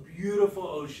most beautiful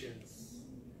oceans.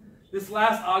 This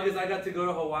last August, I got to go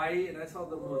to Hawaii, and I saw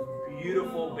the most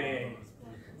beautiful bays.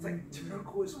 It's like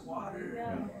turquoise water.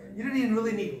 Yeah. You didn't even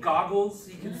really need goggles,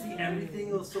 so you can see everything.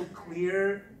 It was so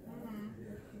clear.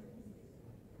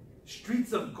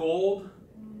 Streets of gold.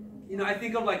 You know, I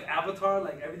think of like Avatar,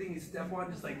 like everything you step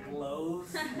on just like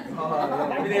glows.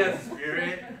 Oh, Everything has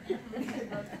spirit.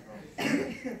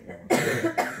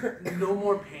 No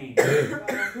more pain.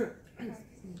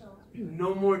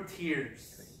 No more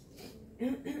tears.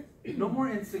 No more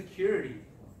insecurity.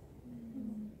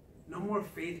 No more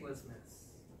faithlessness.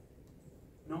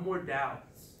 No more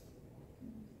doubts.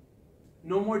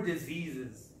 No more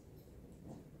diseases.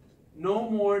 No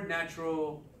more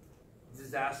natural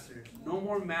disasters. No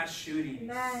more mass shootings.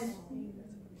 Amen.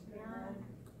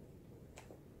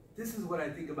 This is what I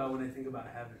think about when I think about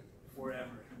heaven forever.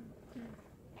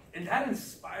 And that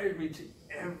inspired me to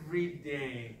every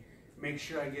day make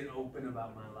sure I get open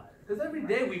about my life. Because every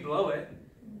day we blow it.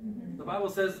 The Bible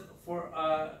says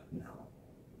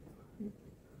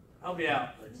I'll be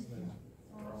out.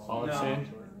 All No. sin.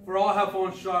 For all have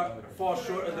fall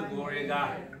short of the glory of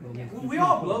God. We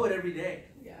all blow it every day.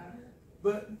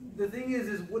 But the thing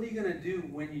is what are you going to do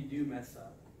when you do mess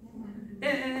up?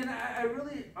 And I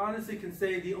really honestly can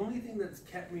say the only thing that's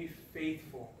kept me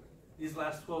faithful these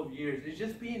last 12 years is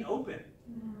just being open.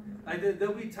 Like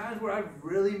there'll be times where I've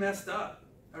really messed up.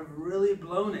 I've really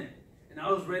blown it. And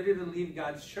I was ready to leave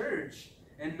God's church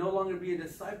and no longer be a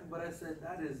disciple. But I said,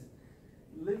 that is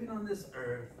living on this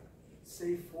earth,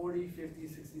 say 40, 50,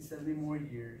 60, 70 more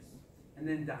years, and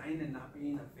then dying and not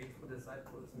being a faithful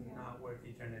disciple is not worth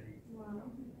eternity. Wow.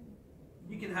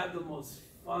 You can have the most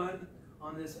fun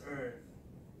on this earth.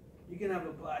 You can have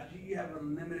a blast. You have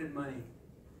unlimited money.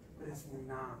 But it's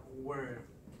not worth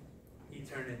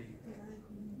eternity.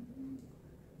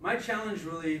 My challenge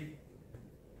really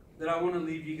that I want to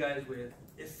leave you guys with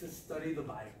is to study the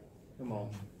Bible. Come on.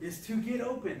 Is to get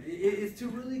open. Is to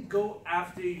really go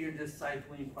after your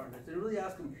discipling partners. To really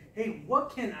ask them, hey,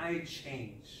 what can I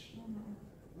change?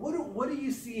 What do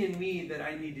you see in me that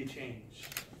I need to change?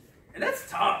 And that's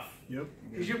tough. Yep.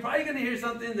 Because you're probably going to hear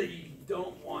something that you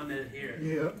don't want to hear.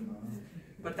 Yep.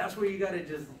 But that's where you got to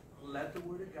just let the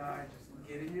Word of God just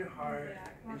get in your heart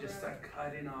and just start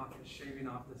cutting off and shaving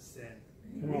off the sin.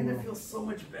 You're going to feel so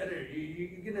much better.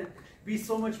 You're going to be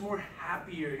so much more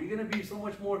happier. You're going to be so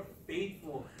much more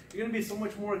faithful. You're going to be so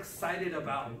much more excited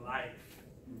about life.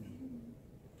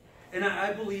 And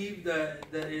I believe that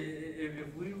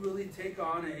if we really take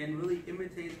on and really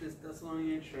imitate this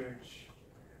Thessalonian church,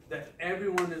 that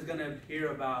everyone is going to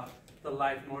hear about the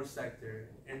Life North sector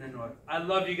in the north. I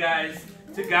love you guys.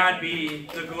 To God be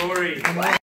the glory.